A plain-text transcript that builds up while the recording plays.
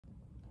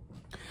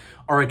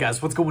All right,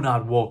 guys, what's going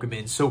on? Welcome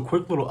in. So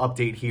quick little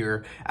update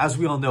here. As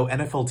we all know,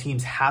 NFL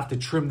teams have to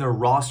trim their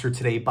roster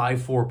today by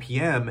 4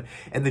 p.m.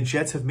 and the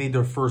Jets have made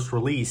their first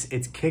release.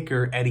 It's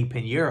kicker Eddie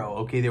Pineiro.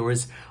 Okay, there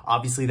was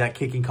obviously that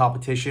kicking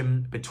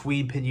competition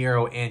between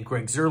Pineiro and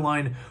Greg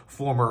Zuerlein,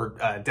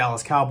 former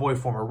Dallas Cowboy,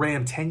 former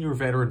Ram, 10-year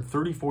veteran,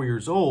 34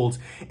 years old.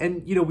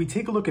 And, you know, we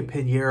take a look at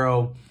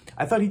Pineiro.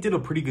 I thought he did a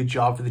pretty good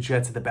job for the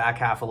Jets at the back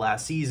half of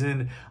last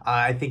season.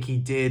 I think he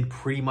did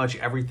pretty much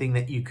everything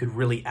that you could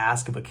really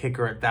ask of a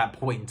kicker at that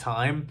point in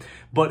time.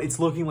 But it's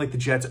looking like the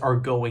Jets are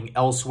going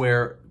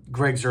elsewhere.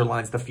 Greg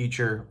Zuerlein's the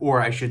future,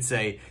 or I should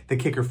say, the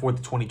kicker for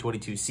the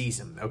 2022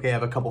 season. Okay, I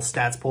have a couple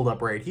stats pulled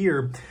up right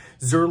here.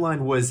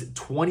 Zuerlein was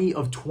 20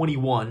 of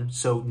 21,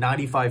 so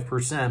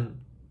 95%.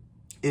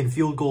 In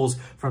field goals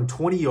from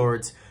 20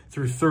 yards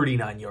through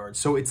 39 yards.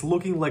 So it's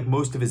looking like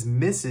most of his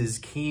misses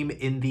came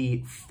in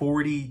the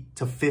 40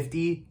 to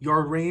 50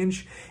 yard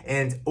range.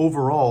 And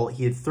overall,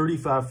 he had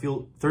 35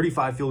 field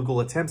goal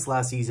attempts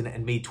last season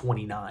and made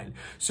 29.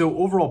 So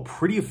overall,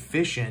 pretty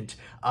efficient,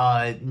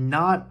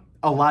 not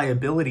a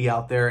liability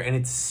out there. And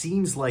it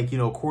seems like, you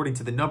know, according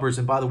to the numbers,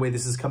 and by the way,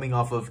 this is coming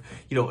off of,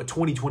 you know, a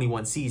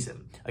 2021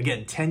 season.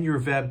 Again, 10-year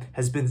vet,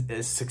 has been an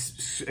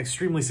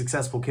extremely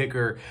successful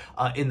kicker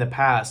in the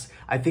past.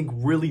 I think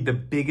really the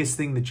biggest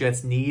thing the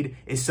Jets need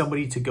is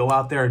somebody to go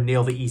out there and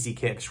nail the easy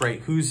kicks, right?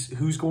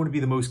 Who's going to be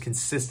the most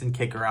consistent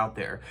kicker out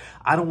there?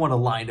 I don't want to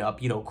line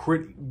up, you know,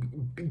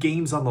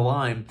 games on the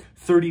line,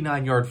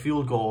 39-yard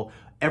field goal.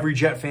 Every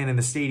Jet fan in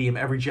the stadium,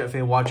 every Jet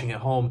fan watching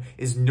at home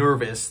is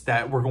nervous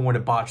that we're going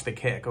to botch the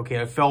kick. Okay,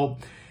 I felt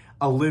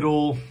a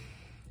little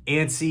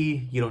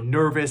antsy, you know,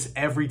 nervous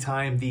every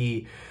time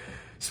the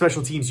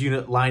special teams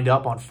unit lined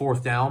up on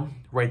 4th down,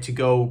 right, to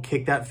go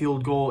kick that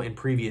field goal in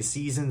previous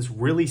seasons.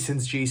 Really,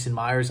 since Jason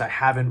Myers, I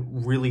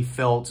haven't really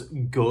felt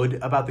good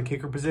about the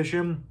kicker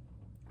position.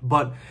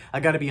 But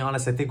I got to be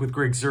honest, I think with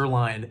Greg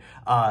Zuerlein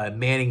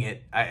manning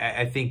it,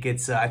 I think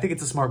it's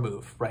a smart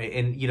move, right?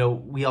 And, you know,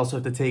 we also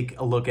have to take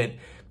a look at,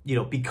 you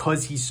know,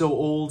 because he's so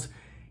old,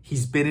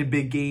 he's been in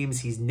big games,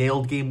 he's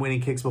nailed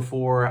game-winning kicks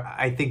before.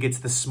 I think it's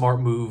the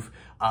smart move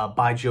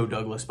by Joe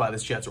Douglas, by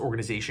this Jets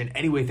organization.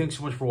 Anyway, thanks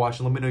so much for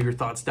watching. Let me know your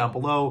thoughts down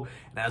below.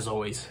 And as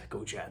always,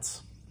 go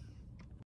Jets.